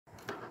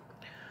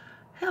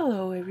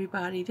Hello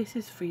everybody, this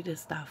is Frida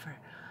Stauffer.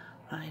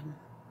 I'm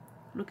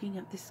looking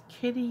at this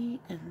kitty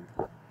and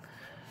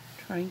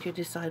trying to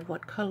decide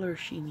what color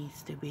she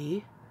needs to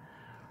be.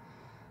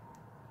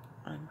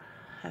 I'm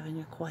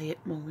having a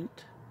quiet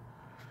moment.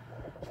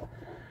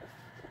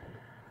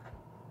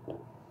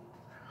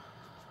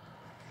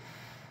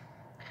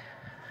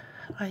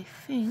 I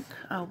think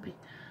I'll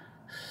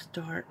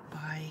start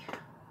by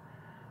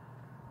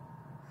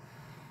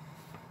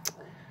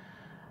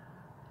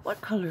what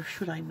color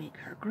should I make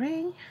her?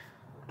 Gray?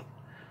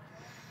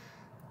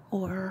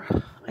 Or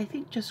I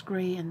think just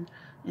gray in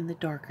the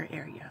darker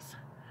areas.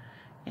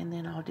 And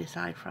then I'll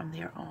decide from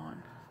there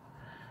on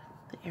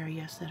the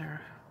areas that are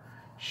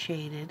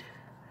shaded,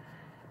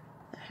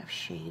 that have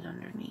shade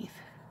underneath.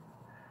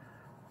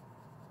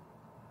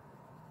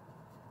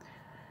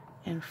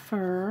 And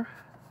fur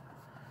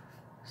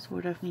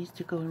sort of needs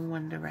to go in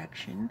one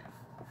direction.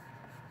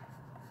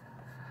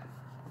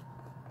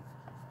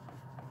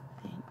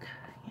 I think,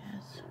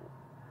 yes.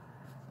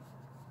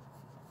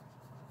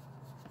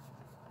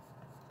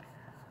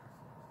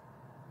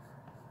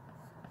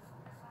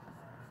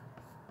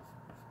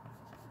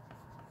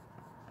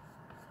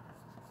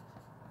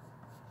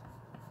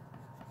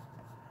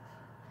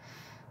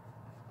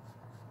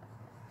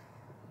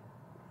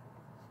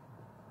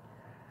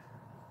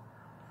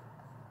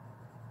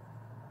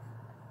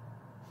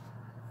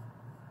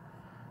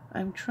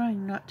 I'm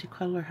trying not to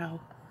color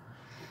how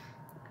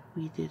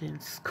we did in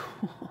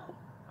school.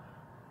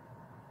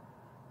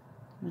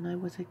 When I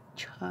was a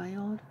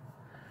child,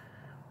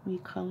 we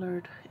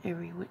colored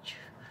every which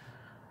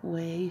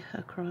way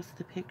across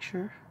the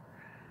picture.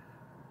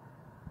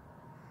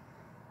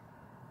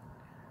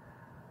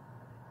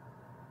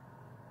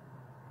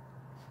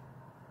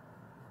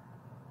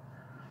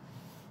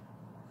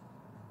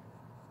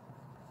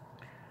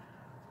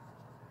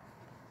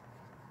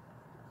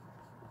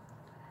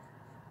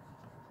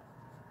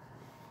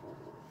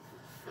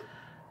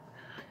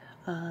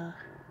 I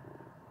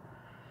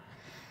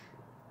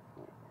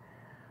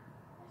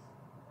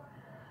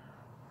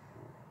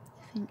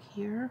think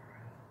here,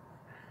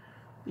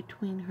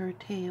 between her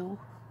tail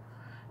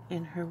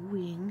and her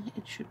wing,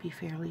 it should be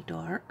fairly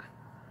dark.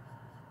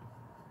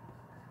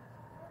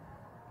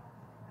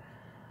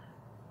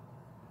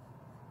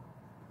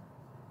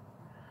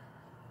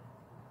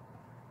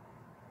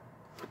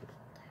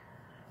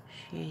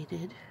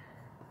 Shaded.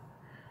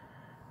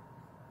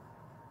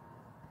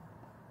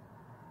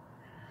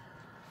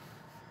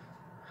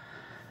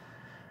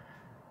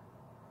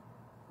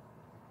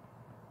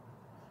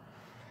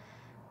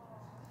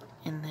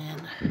 And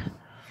then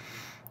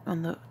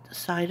on the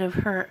side of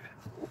her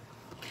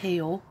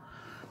tail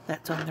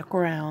that's on the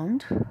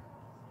ground,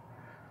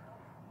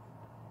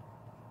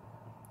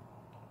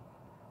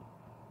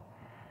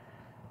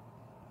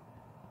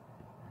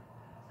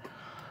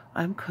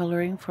 I'm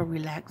coloring for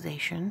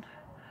relaxation.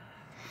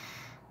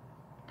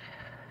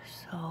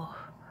 So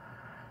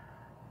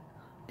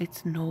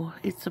it's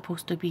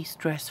supposed to be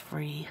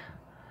stress-free.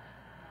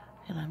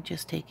 And I'm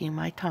just taking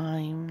my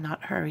time,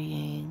 not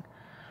hurrying.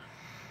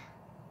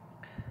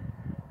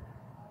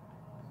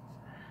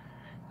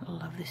 I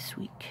love this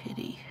sweet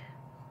kitty.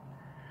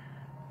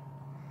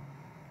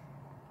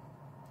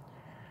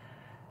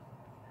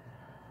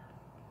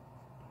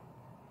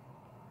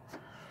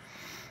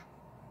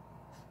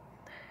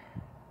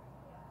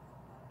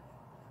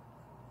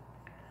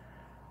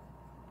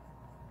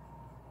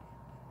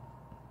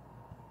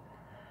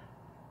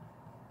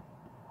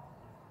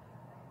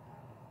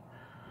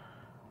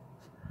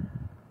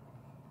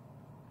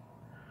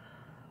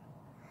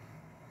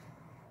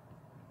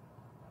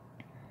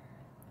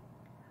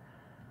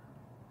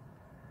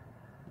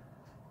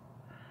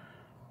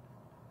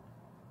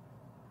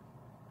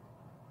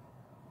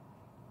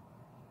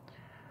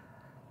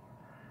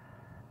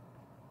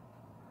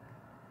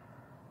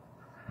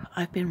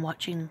 I've been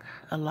watching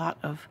a lot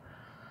of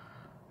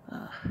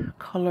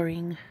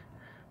coloring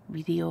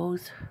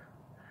videos,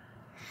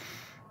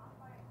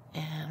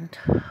 and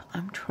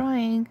I'm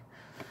trying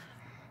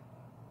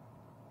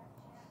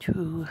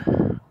to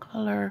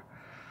color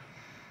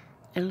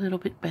a little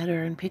bit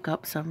better and pick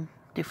up some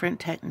different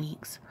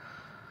techniques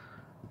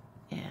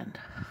and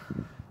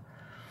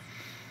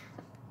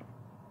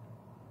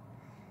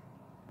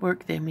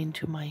work them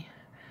into my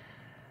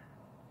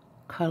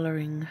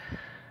coloring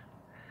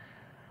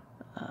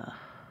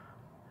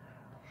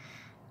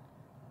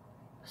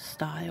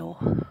style.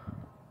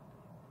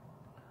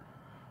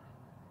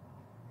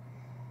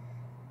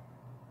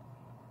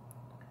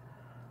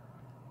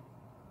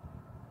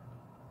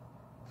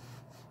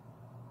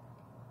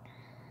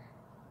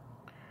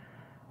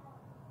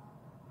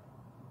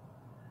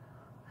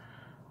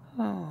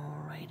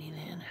 Alrighty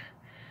then.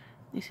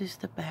 This is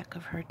the back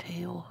of her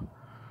tail.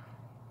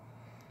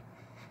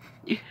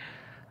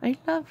 I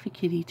love the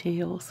kitty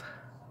tails.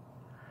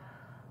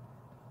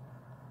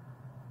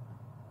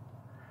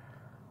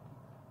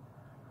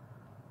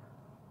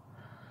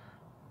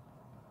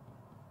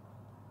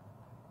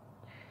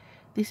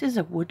 This is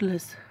a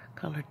woodless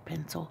colored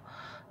pencil.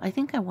 I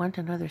think I want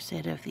another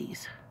set of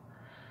these.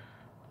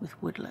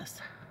 with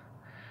Woodless.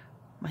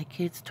 My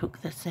kids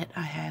took the set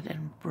I had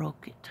and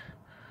broke it.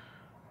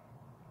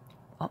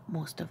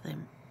 Most of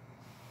them.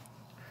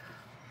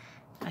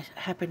 I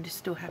happen to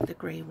still have the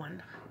gray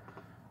one.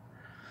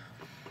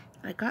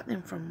 I got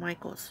them from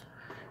Michael's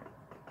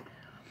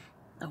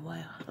a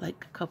while,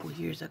 like a couple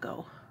years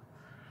ago.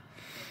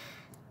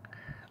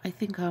 I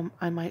think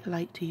I might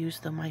like to use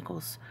the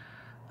Michael's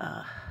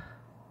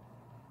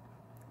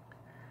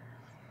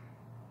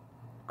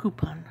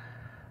coupon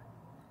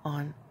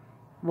on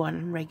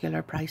one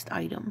regular priced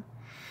item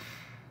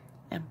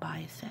and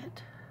buy a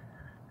set.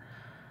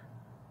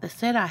 The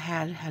set I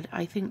had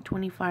I think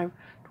 24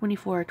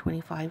 or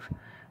 25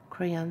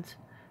 crayons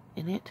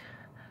in it.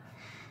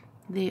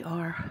 They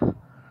are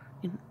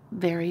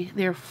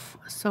they're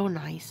so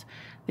nice.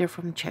 They're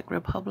from Czech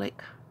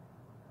Republic.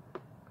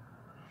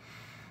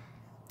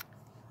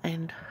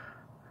 And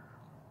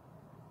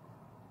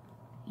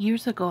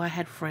years ago I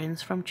had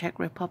friends from Czech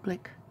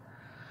Republic.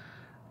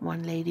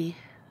 One lady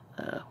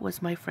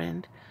was my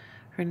friend.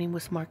 Her name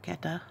was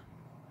Marketa.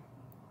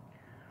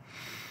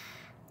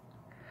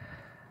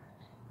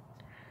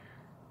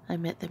 I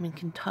met them in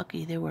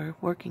Kentucky. They were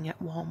working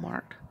at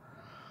Walmart.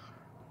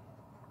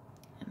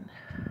 And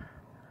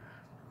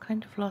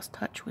kind of lost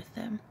touch with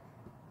them.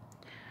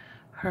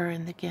 Her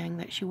and the gang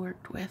that she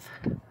worked with.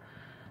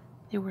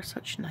 They were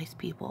such nice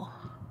people.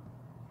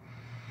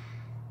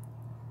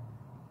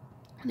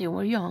 They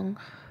were young.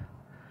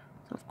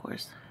 So of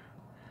course,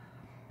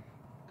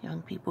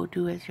 young people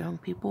do as young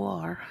people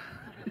are.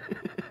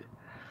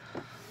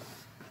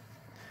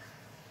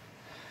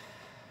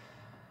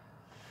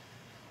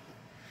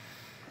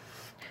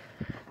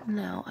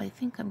 Now, I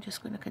think I'm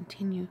just going to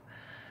continue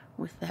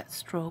with that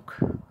stroke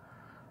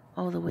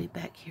all the way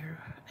back here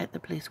at the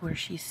place where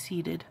she's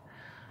seated.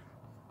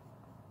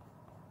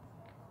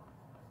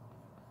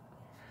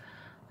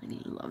 I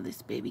love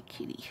this baby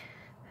kitty.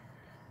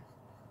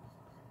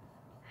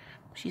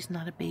 She's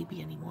not a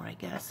baby anymore, I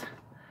guess.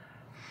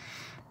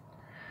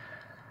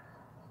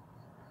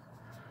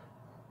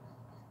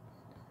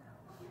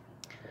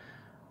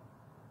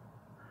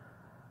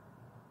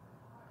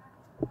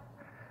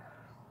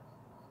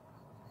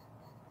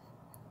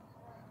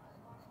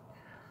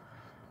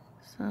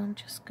 So I'm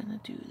just gonna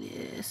do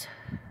this.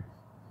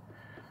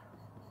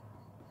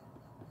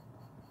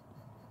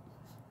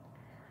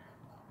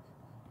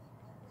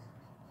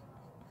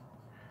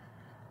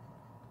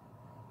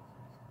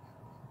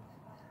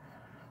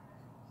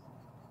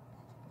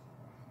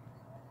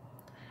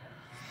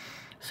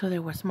 So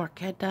there was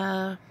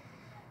Marketa,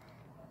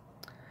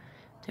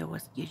 there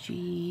was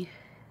Gigi,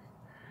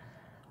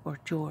 or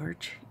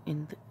George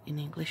in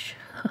English,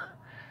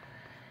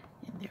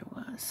 and there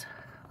was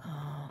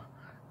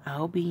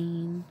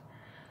Albine,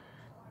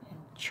 and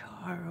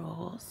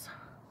Charles,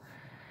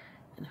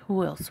 and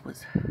who else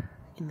was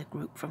in the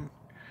group from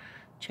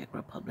Czech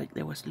Republic?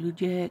 There was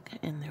Luděk,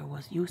 and there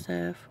was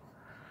Yusef.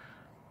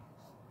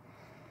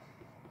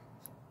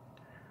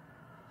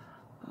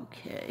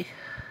 Okay.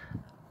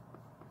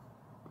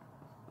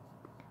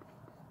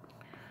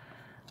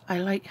 I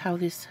like how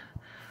this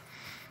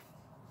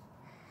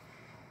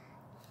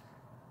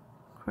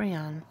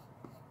crayon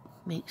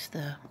makes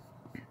the...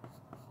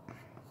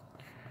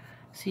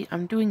 See,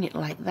 I'm doing it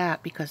like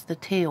that because the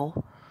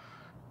tail,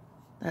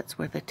 that's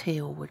where the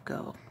tail would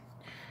go.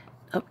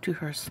 Up to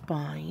her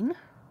spine.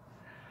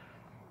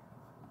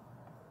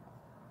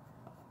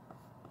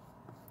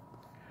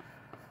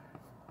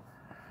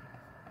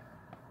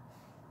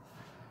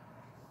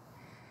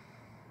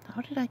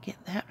 How did I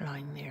get that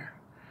line there?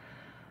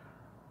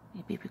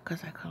 Maybe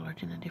because I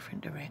colored in a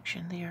different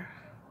direction there.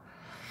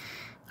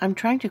 I'm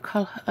trying to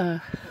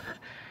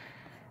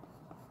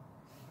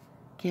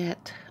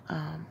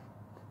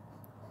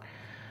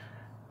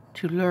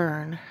to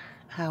learn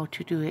how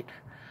to do it,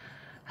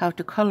 how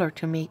to color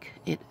to make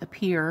it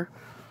appear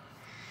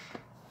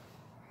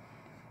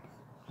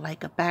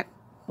like a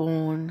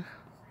backbone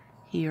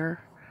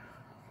here.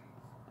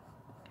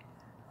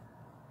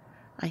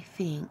 I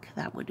think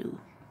that would do.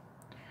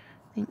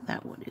 I think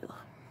that would do.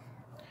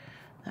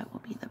 That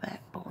will be the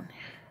backbone.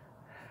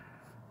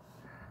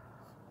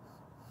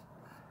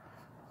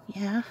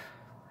 Yeah,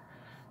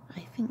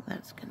 I think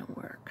that's gonna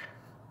work.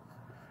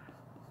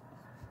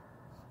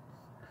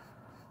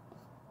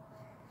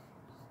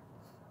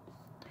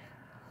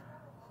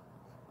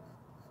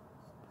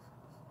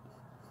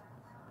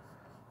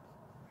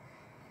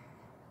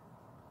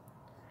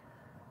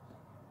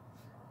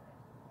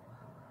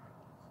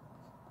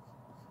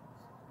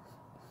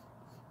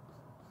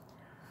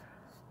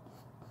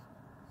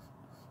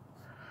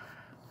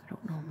 I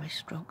don't know, my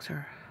strokes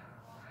are...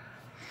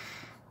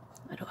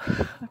 I don't...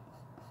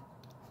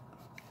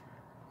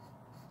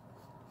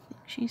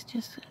 She's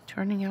just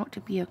turning out to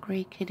be a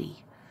gray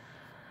kitty,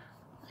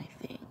 I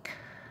think.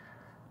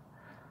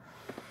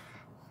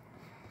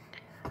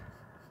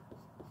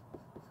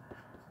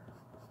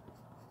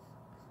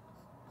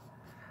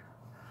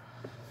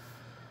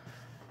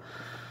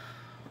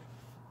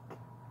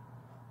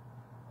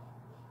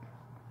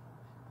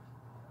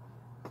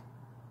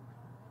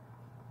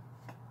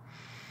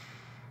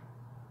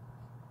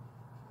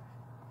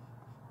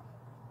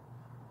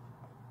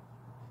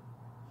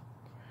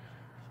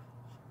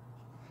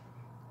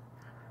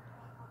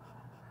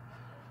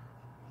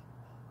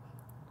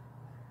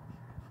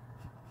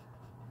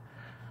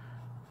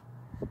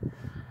 I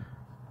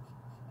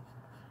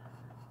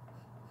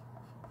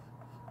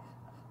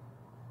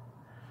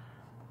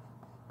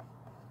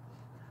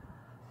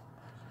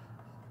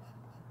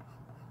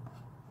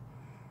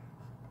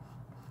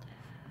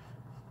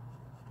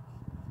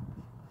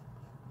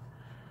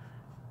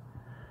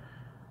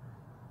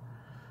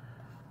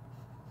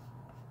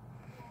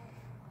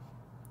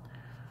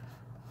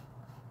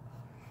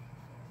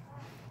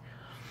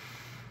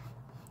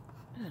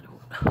don't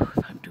know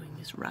if I'm doing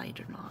this right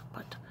or not,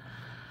 but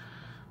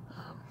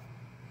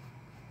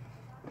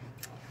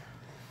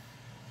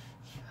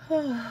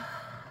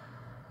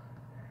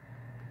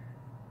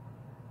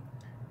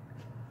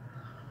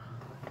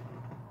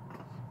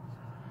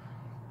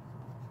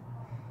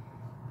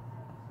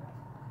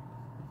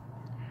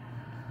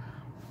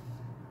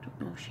don't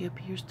know if she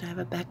appears to have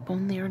a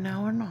backbone there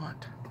now or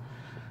not.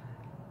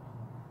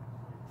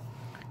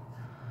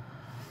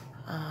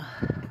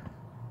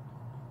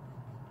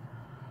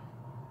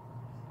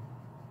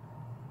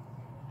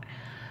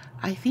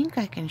 I think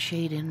I can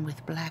shade in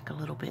with black a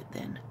little bit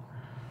then,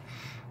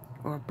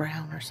 or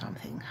brown or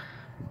something.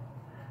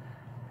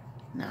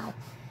 Now,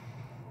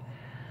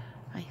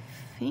 I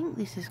think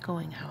this is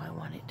going how I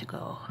want it to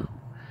go,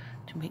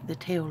 to make the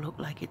tail look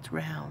like it's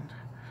round.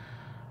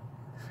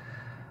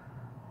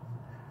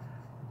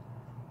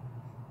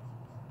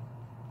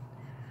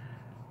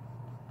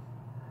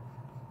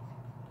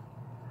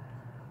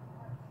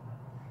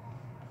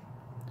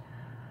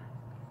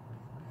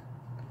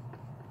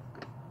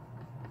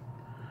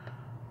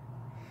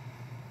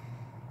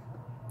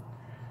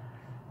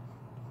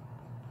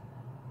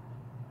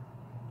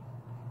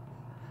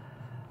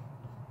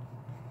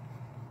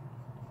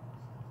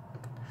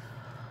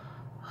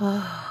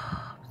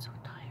 Oh, I'm so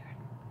tired.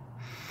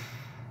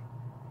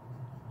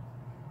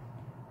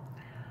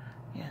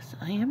 Yes,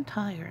 I am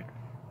tired.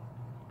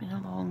 It's been a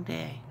long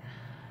day.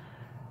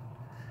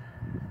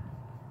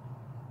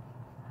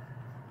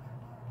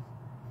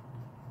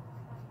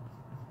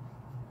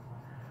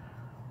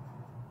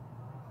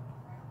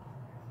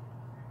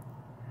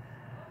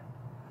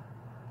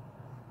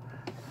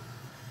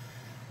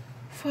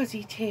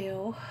 Fuzzy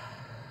tail.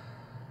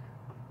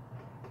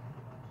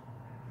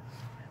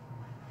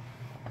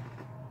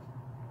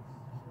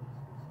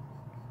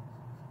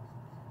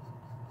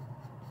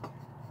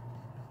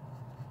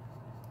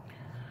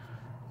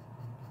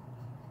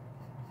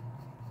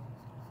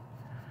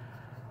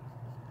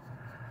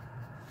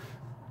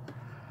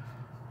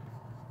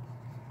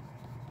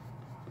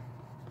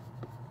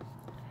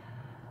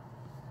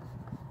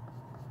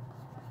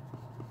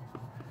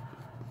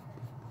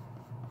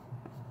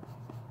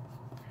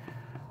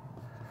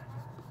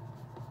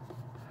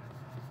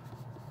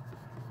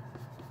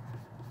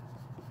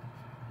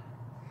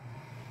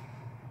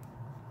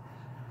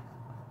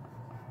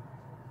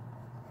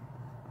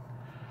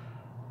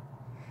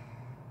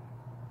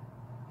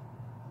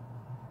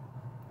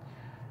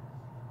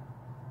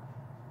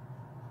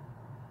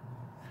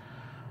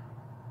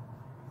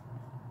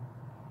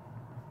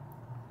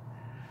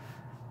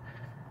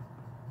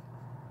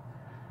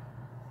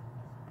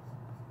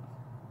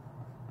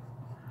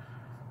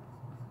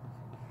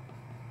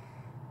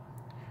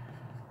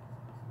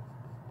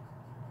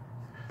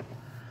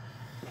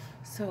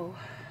 So,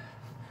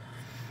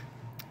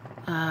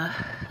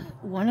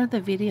 one of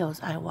the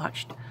videos I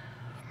watched,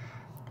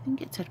 I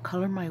think it said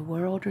Color My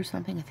World or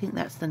something. I think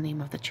that's the name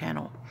of the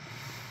channel.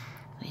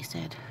 They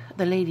said,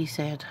 the lady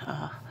said,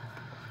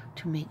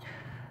 to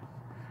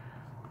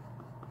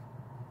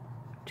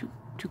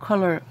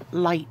color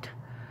light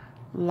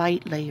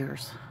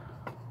layers,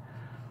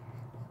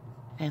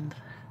 and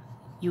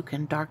you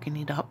can darken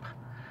it up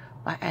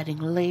by adding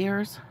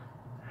layers.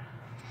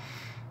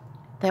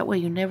 That way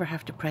you never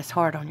have to press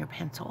hard on your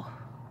pencil.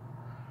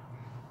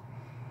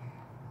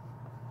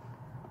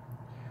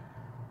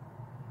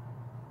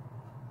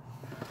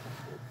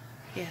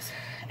 Yes,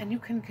 and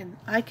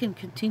I can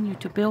continue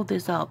to build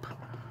this up.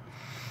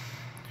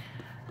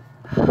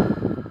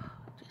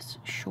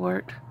 Just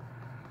short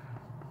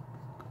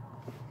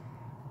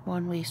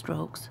one-way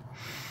strokes.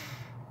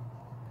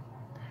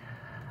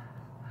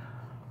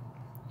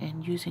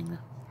 And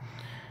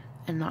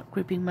and not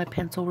gripping my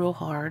pencil real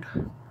hard.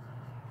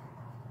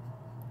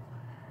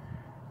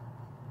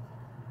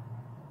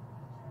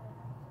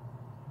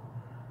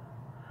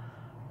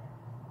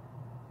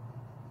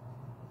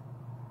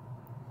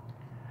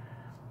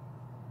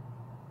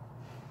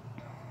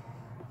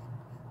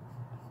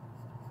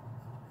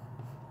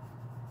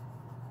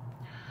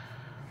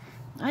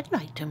 I'd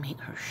like to make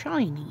her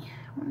shiny.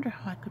 I wonder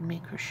how I could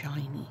make her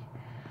shiny.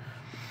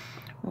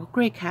 Well,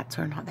 gray cats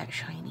are not that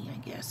shiny, I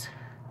guess.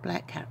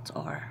 Black cats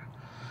are.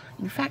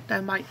 In fact, I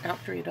might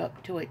alter it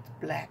up to it's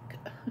black.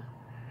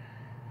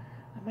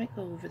 I might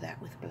go over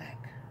that with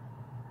black.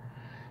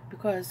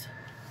 Because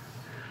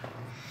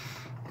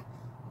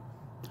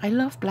I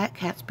love black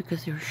cats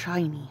because they're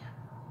shiny.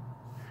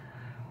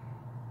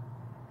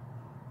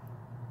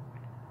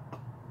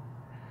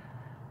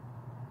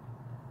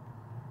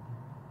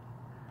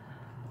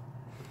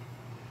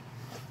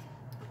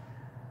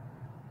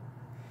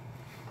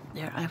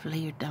 there. I've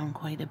layered down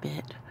quite a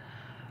bit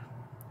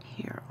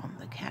here on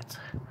the cat's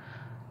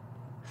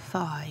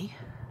thigh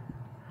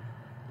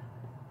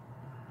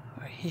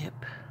or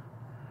hip.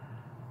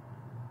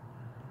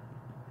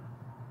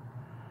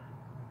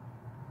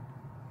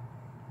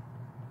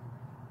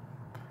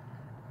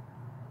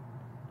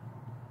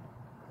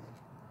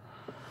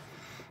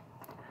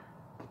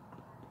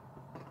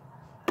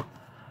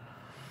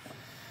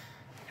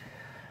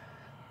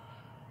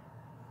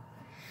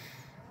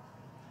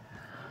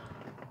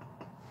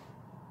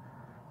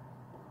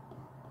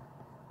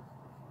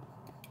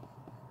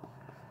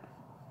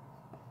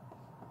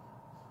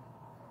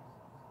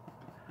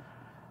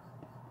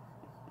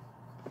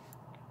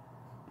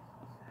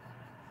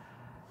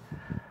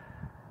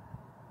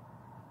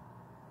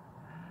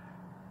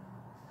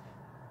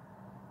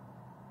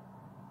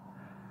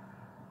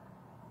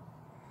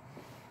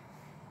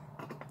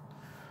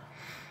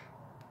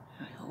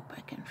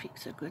 I can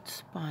fix a good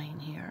spine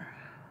here.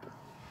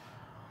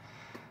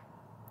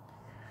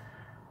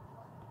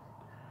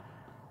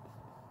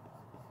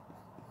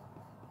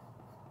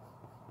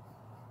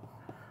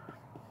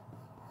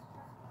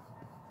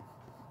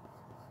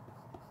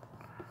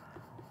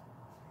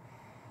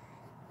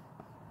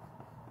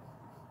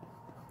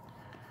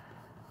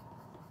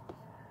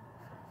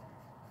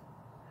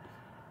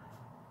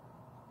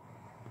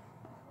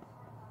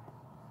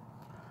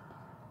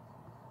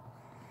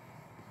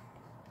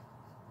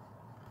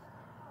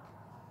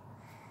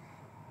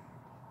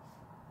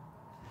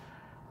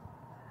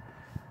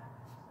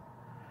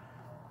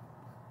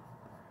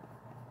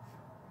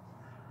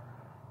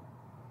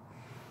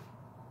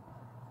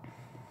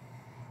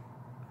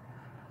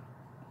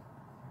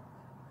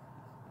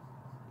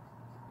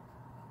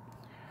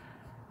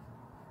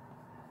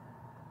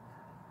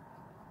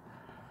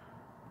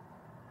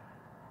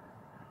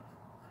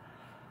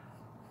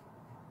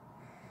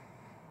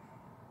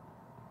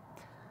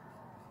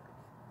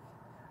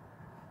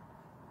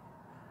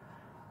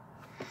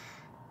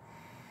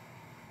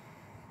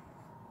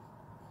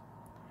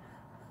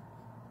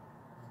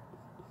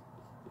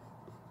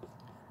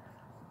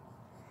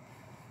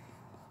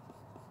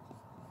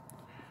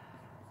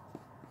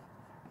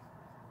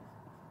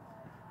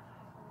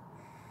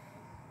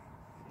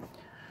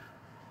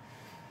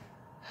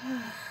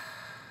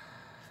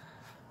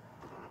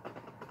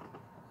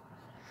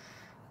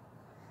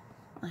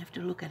 I have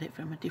to look at it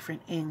from a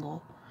different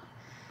angle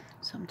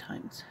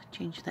sometimes.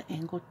 Change the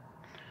angle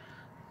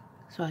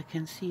so I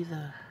can see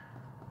the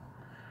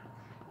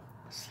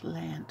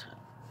slant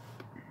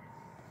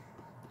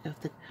of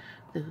the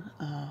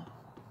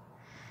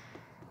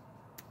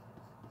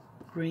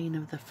grain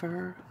of the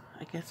fur.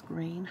 I guess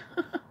grain.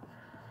 I don't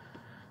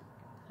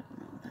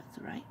know if that's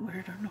the right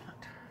word or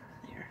not.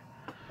 There.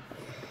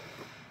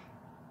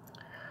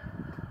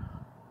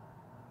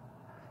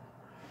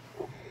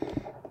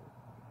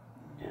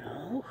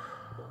 No.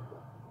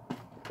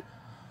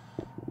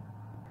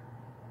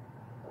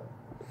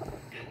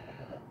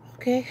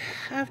 Okay,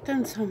 I've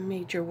done some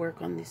major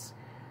work on this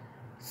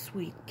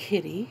sweet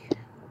kitty,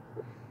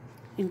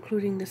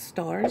 including the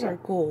stars are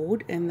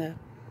gold and the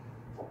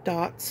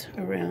dots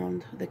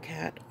around the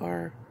cat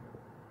are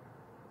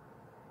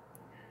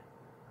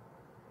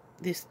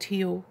this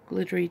teal,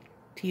 glittery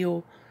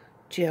teal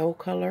gel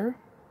color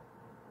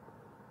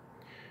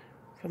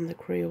from the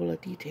Crayola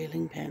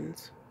detailing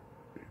pens.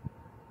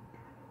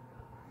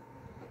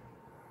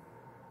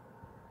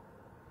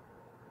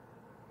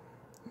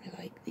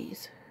 I like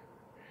these.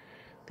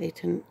 They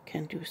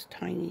can do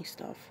tiny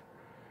stuff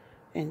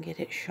and get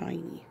it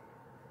shiny.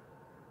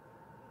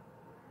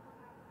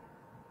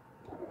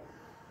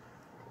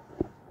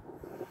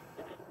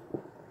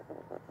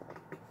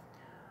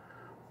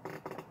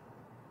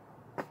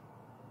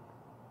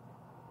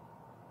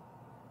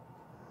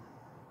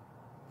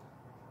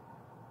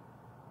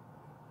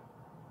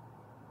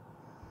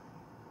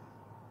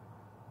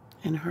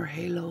 And her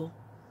halo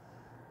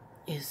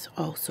is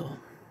also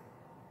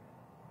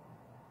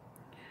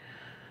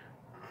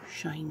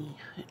shiny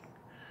and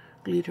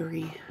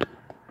glittery, if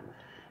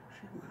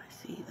you want to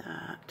see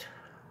that.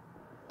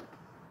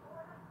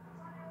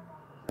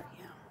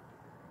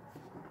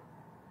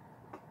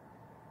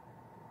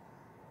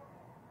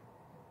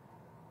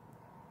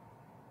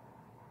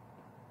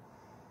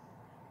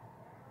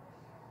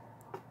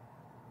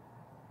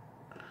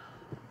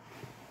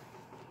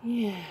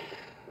 Yeah.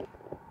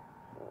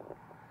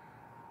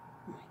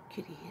 My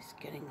kitty is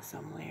getting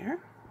somewhere.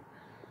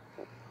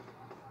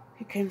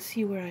 You can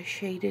see where I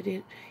shaded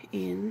it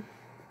in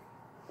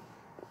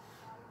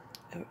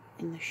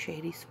the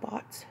shady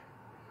spots.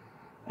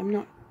 I'm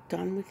not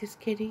done with this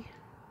kitty,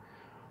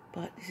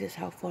 but this is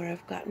how far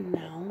I've gotten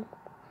now.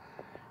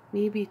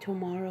 Maybe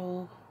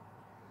tomorrow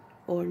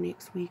or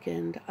next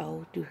weekend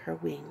I'll do her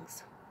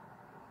wings.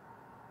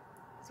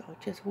 So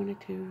I just wanted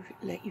to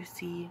let you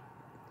see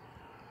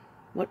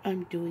what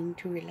I'm doing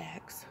to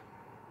relax.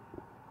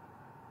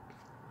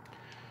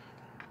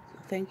 So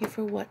thank you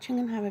for watching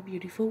and have a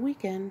beautiful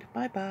weekend.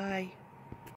 Bye bye.